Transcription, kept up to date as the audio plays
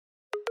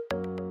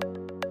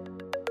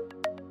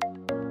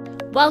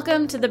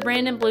Welcome to the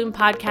Brandon Bloom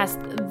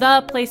Podcast,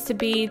 the place to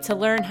be to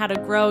learn how to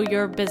grow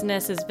your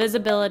business's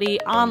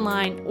visibility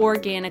online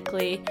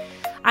organically.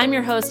 I'm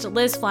your host,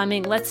 Liz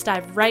Fleming. Let's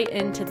dive right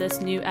into this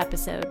new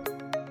episode.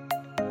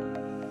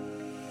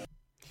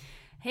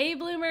 Hey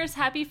Bloomers,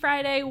 happy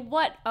Friday.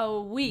 What a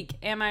week,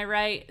 am I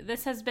right?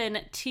 This has been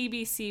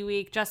TBC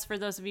week, just for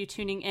those of you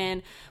tuning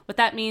in. What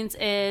that means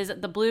is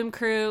the Bloom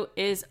Crew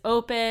is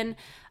open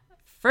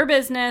for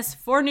business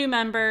for new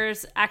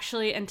members,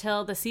 actually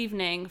until this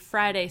evening,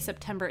 Friday,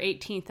 September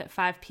 18th at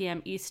 5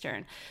 p.m.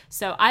 Eastern.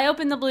 So I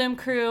open the Bloom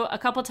Crew a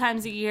couple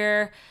times a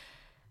year.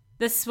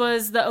 This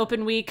was the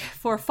open week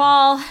for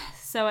fall,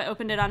 so I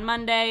opened it on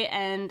Monday,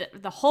 and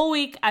the whole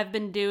week I've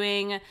been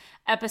doing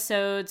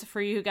episodes for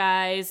you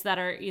guys that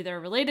are either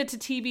related to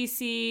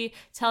TBC,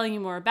 telling you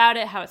more about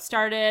it, how it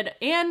started,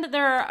 and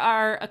there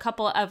are a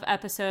couple of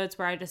episodes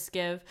where I just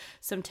give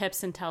some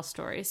tips and tell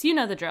stories. You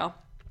know the drill.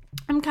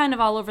 I'm kind of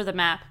all over the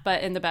map,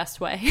 but in the best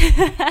way.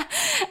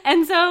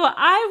 And so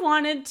I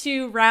wanted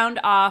to round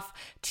off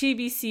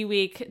TBC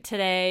week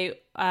today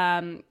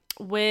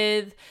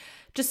with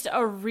just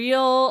a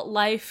real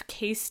life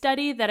case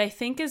study that I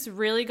think is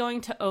really going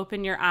to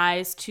open your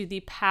eyes to the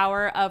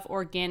power of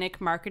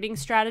organic marketing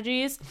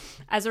strategies.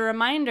 As a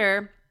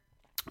reminder,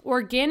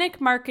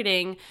 organic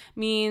marketing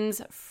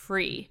means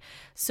free.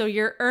 So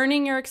you're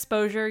earning your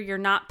exposure, you're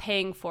not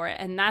paying for it.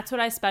 And that's what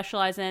I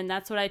specialize in.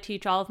 That's what I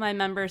teach all of my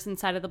members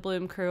inside of the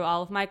Bloom Crew,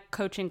 all of my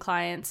coaching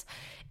clients.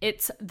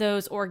 It's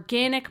those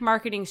organic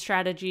marketing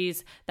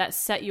strategies that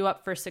set you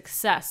up for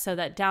success so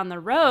that down the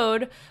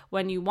road,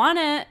 when you want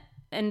to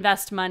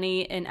invest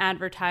money in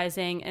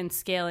advertising and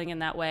scaling in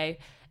that way,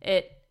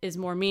 it is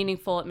more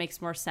meaningful, it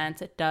makes more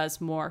sense, it does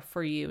more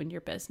for you and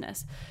your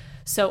business.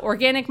 So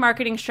organic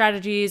marketing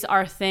strategies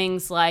are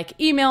things like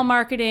email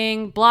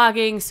marketing,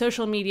 blogging,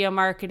 social media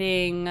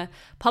marketing,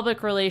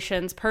 public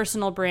relations,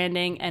 personal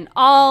branding, and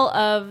all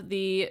of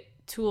the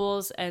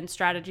tools and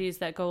strategies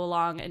that go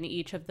along in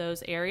each of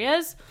those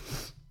areas.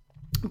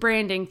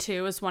 Branding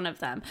too is one of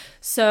them.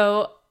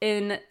 So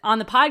on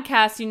the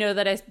podcast, you know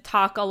that I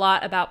talk a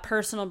lot about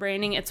personal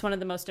branding. It's one of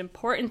the most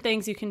important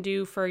things you can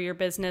do for your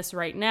business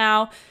right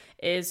now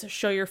is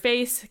show your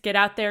face, get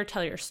out there,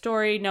 tell your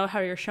story, know how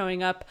you're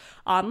showing up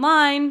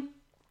online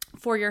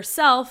for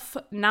yourself,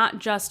 not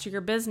just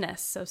your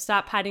business. So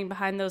stop hiding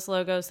behind those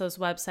logos, those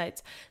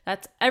websites.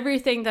 That's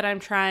everything that I'm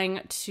trying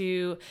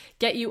to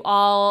get you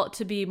all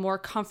to be more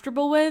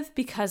comfortable with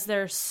because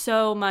there's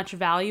so much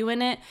value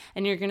in it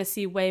and you're going to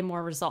see way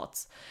more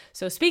results.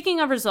 So speaking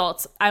of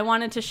results, I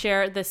wanted to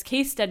share this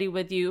case study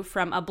with you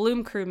from a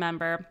Bloom Crew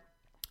member,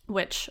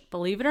 which,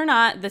 believe it or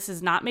not, this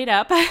is not made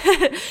up.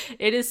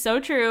 It is so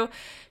true.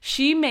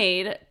 She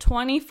made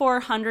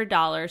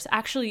 $2,400,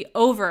 actually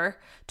over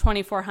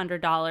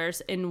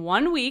 $2,400 in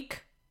 1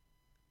 week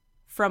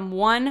from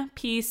one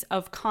piece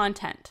of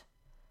content.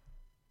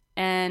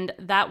 And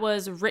that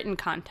was written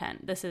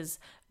content. This is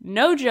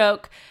no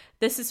joke.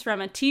 This is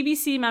from a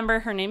TBC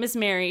member. Her name is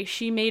Mary.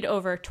 She made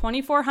over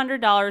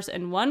 $2,400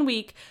 in 1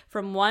 week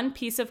from one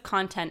piece of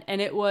content, and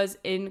it was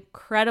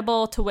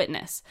incredible to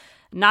witness.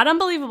 Not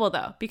unbelievable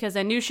though, because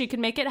I knew she could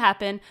make it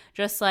happen,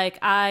 just like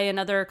I and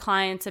other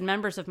clients and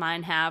members of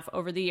mine have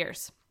over the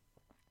years.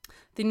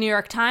 The New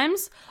York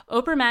Times,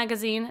 Oprah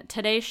Magazine,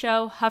 Today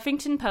Show,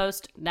 Huffington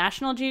Post,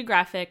 National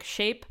Geographic,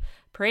 Shape,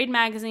 Parade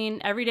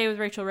Magazine, Every Day with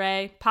Rachel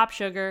Ray, Pop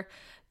Sugar.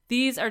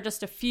 These are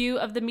just a few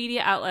of the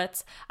media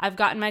outlets I've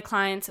gotten my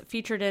clients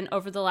featured in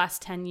over the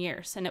last 10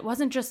 years. And it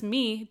wasn't just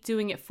me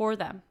doing it for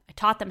them. I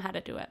taught them how to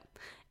do it.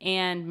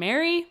 And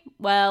Mary,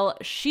 well,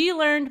 she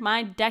learned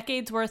my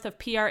decades worth of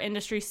PR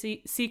industry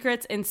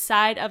secrets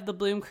inside of the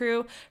Bloom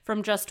Crew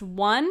from just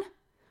one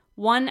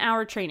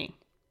hour training.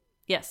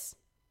 Yes,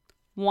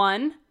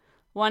 one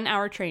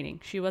hour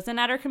training. She wasn't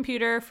at her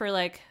computer for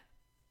like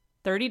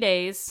 30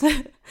 days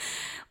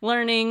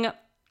learning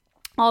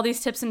all these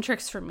tips and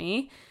tricks from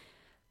me.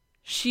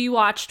 She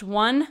watched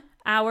 1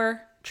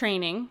 hour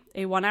training,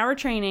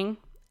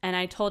 and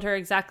I told her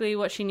exactly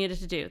what she needed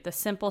to do, the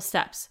simple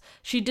steps.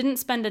 She didn't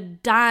spend a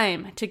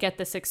dime to get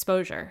this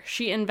exposure.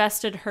 She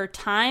invested her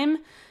time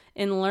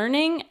in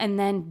learning and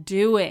then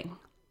doing.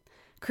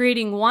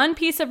 Creating one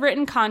piece of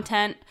written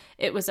content,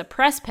 it was a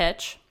press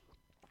pitch,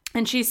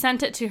 and she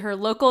sent it to her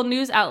local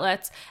news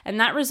outlets, and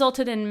that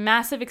resulted in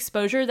massive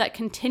exposure that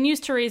continues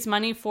to raise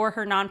money for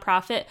her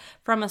nonprofit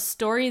from a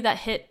story that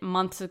hit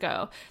months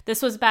ago.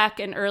 This was back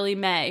in early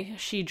May.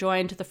 She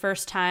joined the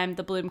first time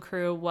the Bloom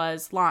Crew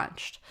was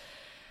launched.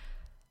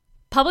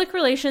 Public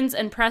relations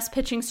and press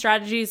pitching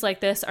strategies like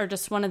this are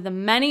just one of the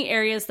many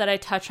areas that I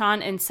touch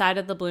on inside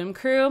of the Bloom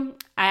Crew.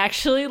 I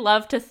actually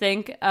love to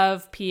think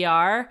of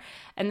PR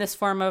and this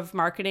form of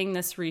marketing,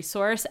 this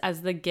resource,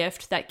 as the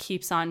gift that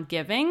keeps on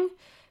giving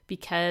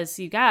because,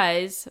 you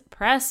guys,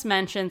 press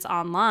mentions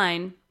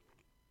online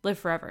live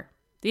forever.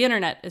 The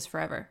internet is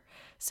forever.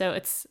 So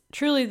it's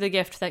truly the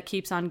gift that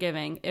keeps on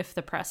giving if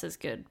the press is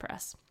good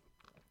press.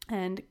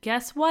 And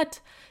guess what?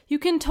 You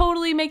can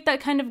totally make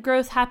that kind of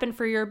growth happen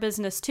for your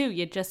business too.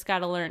 You just got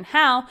to learn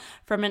how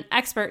from an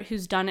expert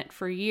who's done it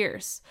for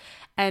years.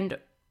 And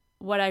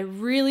what I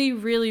really,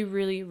 really,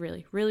 really,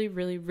 really, really,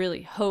 really,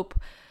 really hope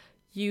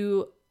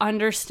you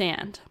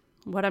understand,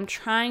 what I'm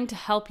trying to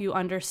help you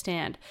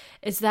understand,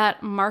 is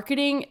that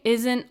marketing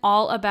isn't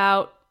all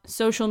about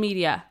social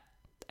media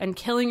and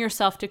killing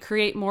yourself to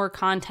create more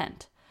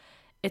content.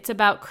 It's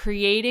about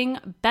creating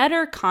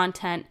better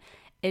content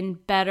in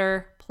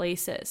better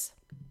places.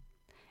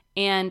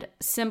 And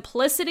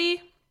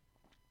simplicity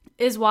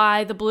is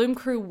why the Bloom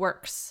Crew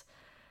works.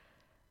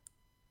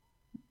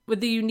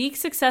 With the unique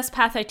success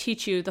path I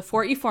teach you, the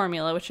 4E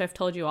formula, which I've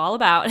told you all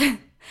about,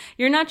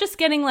 you're not just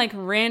getting like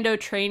rando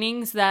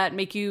trainings that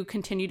make you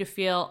continue to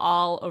feel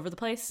all over the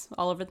place,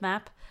 all over the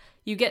map.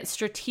 You get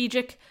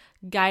strategic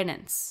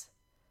guidance.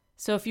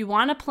 So if you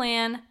want a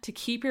plan to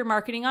keep your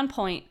marketing on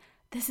point,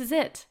 this is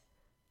it.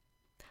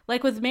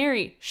 Like with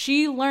Mary,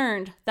 she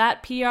learned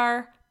that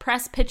PR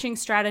press pitching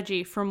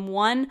strategy from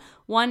one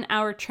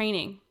 1-hour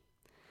training.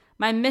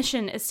 My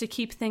mission is to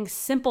keep things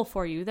simple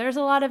for you. There's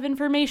a lot of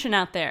information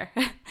out there.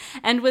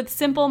 And with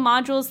simple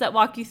modules that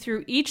walk you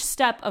through each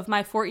step of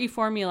my 4E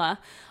formula,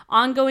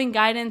 ongoing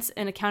guidance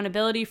and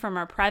accountability from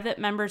our private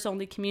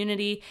members-only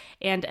community,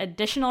 and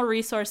additional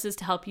resources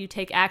to help you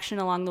take action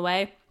along the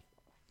way,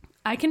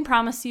 I can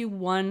promise you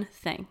one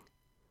thing.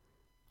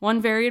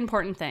 One very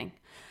important thing.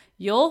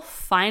 You'll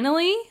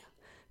finally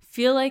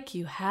feel like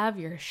you have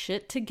your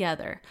shit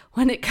together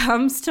when it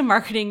comes to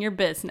marketing your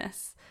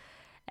business.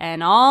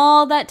 And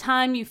all that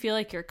time you feel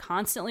like you're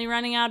constantly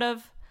running out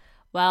of,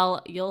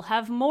 well, you'll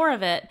have more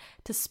of it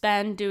to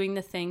spend doing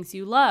the things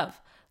you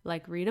love,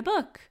 like read a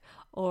book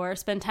or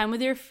spend time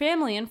with your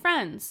family and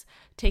friends,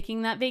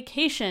 taking that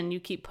vacation you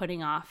keep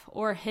putting off,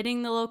 or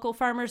hitting the local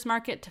farmer's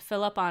market to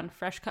fill up on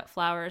fresh cut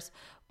flowers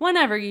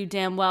whenever you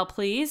damn well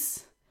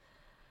please.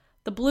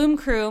 The Bloom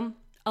Crew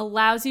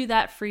allows you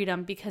that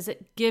freedom because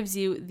it gives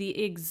you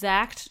the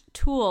exact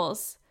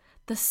tools,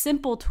 the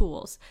simple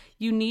tools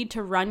you need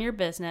to run your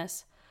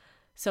business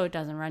so it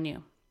doesn't run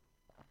you.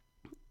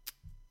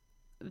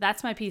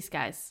 That's my piece,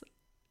 guys.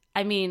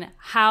 I mean,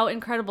 how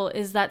incredible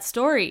is that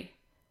story?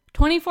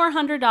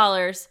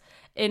 $2,400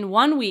 in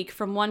 1 week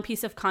from one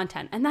piece of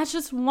content. And that's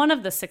just one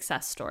of the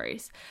success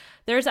stories.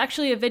 There's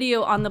actually a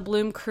video on the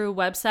Bloom Crew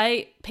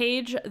website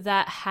page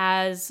that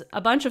has a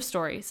bunch of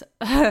stories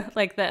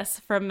like this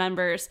from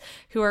members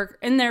who are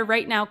in there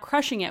right now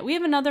crushing it. We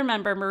have another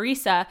member,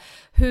 Marisa,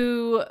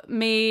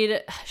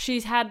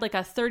 she's had like a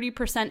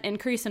 30%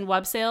 increase in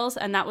web sales,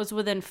 and that was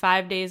within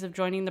 5 days of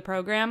joining the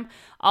program.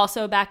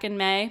 Also back in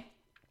May.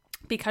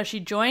 Because she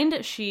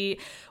joined, she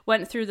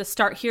went through the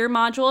Start Here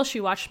module. She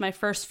watched my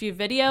first few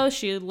videos.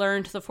 She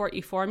learned the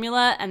 4E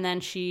formula, and then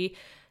she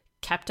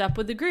kept up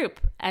with the group,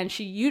 and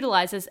she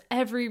utilizes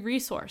every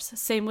resource.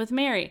 Same with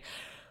Mary.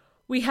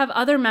 We have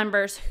other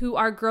members who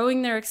are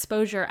growing their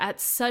exposure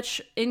at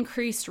such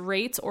increased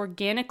rates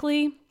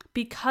organically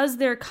because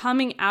they're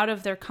coming out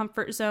of their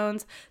comfort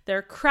zones.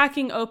 They're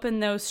cracking open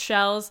those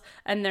shells,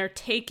 and they're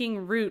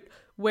taking root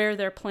where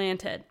they're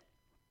planted.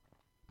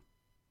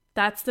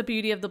 That's the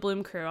beauty of the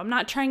Bloom Crew. I'm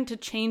not trying to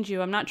change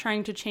you. I'm not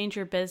trying to change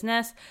your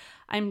business.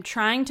 I'm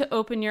trying to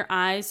open your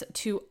eyes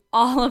to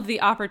all of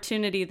the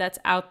opportunity that's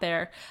out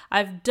there.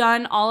 I've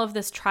done all of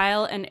this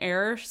trial and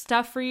error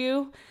stuff for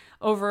you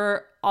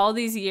over all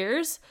these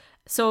years.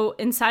 So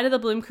inside of the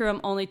Bloom Crew,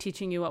 I'm only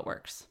teaching you what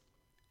works.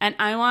 And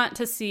I want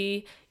to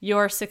see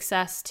your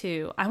success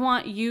too. I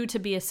want you to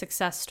be a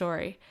success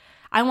story.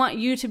 I want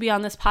you to be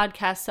on this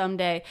podcast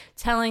someday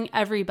telling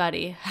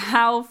everybody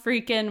how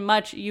freaking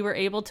much you were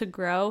able to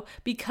grow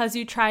because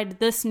you tried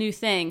this new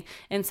thing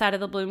inside of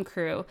the Bloom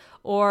Crew,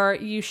 or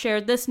you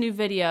shared this new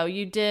video,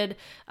 you did,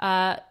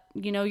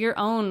 your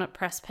own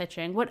press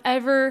pitching,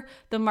 whatever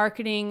the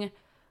marketing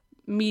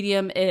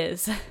medium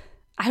is.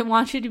 I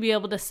want you to be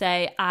able to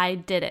say, I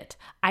did it.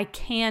 I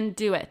can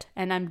do it,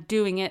 and I'm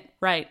doing it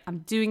right. I'm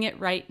doing it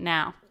right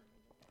now.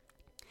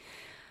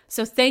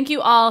 So thank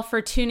you all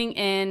for tuning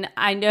in.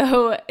 I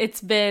know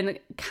it's been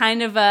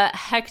kind of a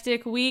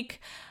hectic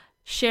week.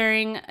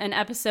 Sharing an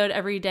episode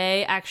every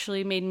day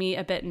actually made me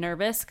a bit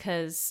nervous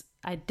because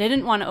I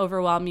didn't want to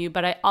overwhelm you,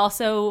 but I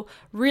also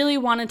really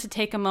wanted to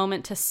take a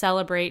moment to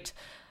celebrate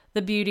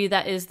the beauty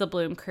that is the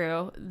Bloom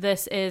Crew.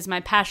 This is my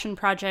passion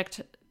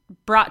project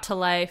brought to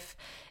life.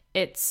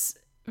 It's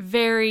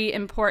very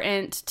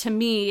important to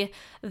me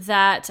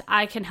that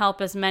I can help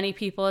as many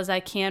people as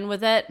I can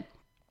with it.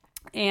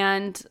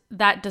 And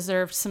that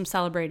deserves some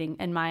celebrating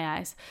in my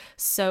eyes.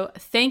 So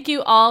thank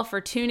you all for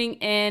tuning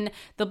in.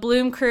 The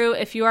Bloom Crew,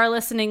 if you are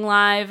listening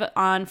live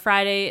on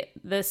Friday,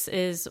 this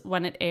is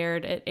when it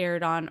aired. It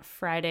aired on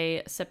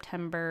Friday,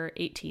 September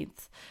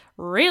 18th.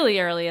 Really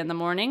early in the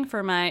morning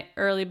for my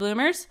early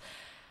bloomers.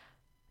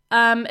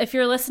 If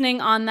you're listening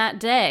on that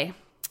day,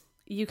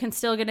 you can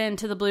still get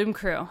into the Bloom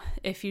Crew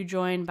if you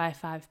join by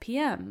 5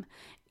 p.m.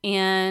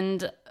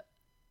 And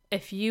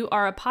if you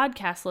are a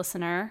podcast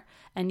listener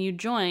and you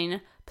join,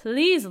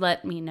 please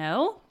let me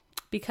know,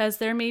 because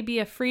there may be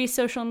a free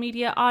social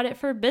media audit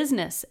for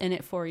business in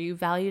it for you,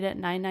 valued at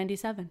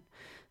 $9.97.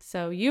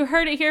 So you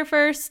heard it here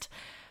first.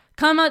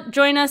 Come up,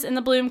 join us in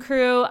the Bloom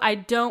Crew. I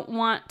don't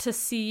want to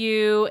see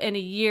you in a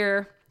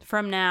year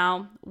from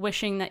now,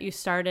 wishing that you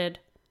started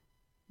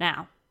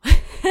now.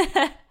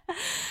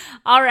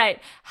 All right.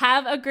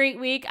 Have a great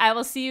week. I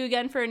will see you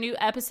again for a new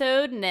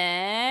episode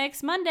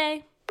next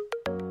Monday.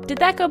 Did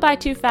that go by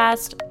too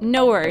fast?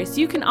 No worries.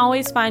 You can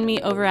always find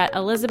me over at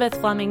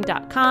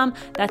elizabethfleming.com.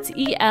 That's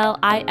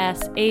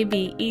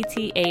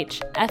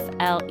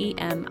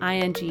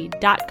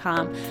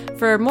ELISABETHFLEMING.com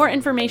for more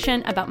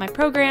information about my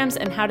programs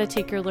and how to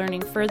take your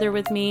learning further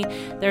with me.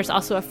 There's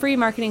also a free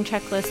marketing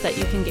checklist that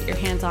you can get your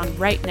hands on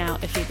right now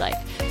if you'd like.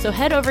 So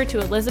head over to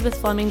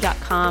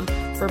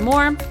elizabethfleming.com for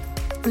more.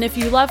 And if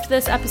you loved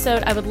this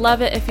episode, I would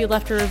love it if you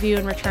left a review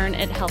in return.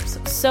 It helps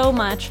so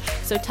much.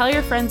 So tell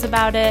your friends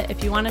about it.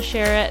 If you want to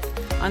share it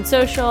on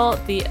social,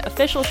 the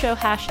official show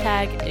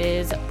hashtag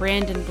is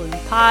Brandon Bloom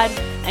Pod.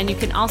 And you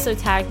can also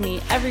tag me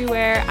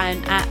everywhere.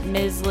 I'm at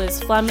Ms.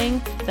 Liz Fleming.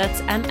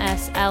 That's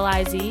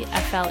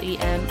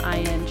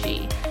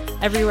MSLIZFLEMING.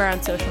 Everywhere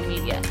on social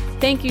media.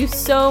 Thank you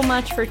so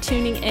much for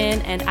tuning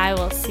in, and I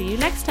will see you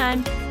next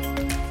time.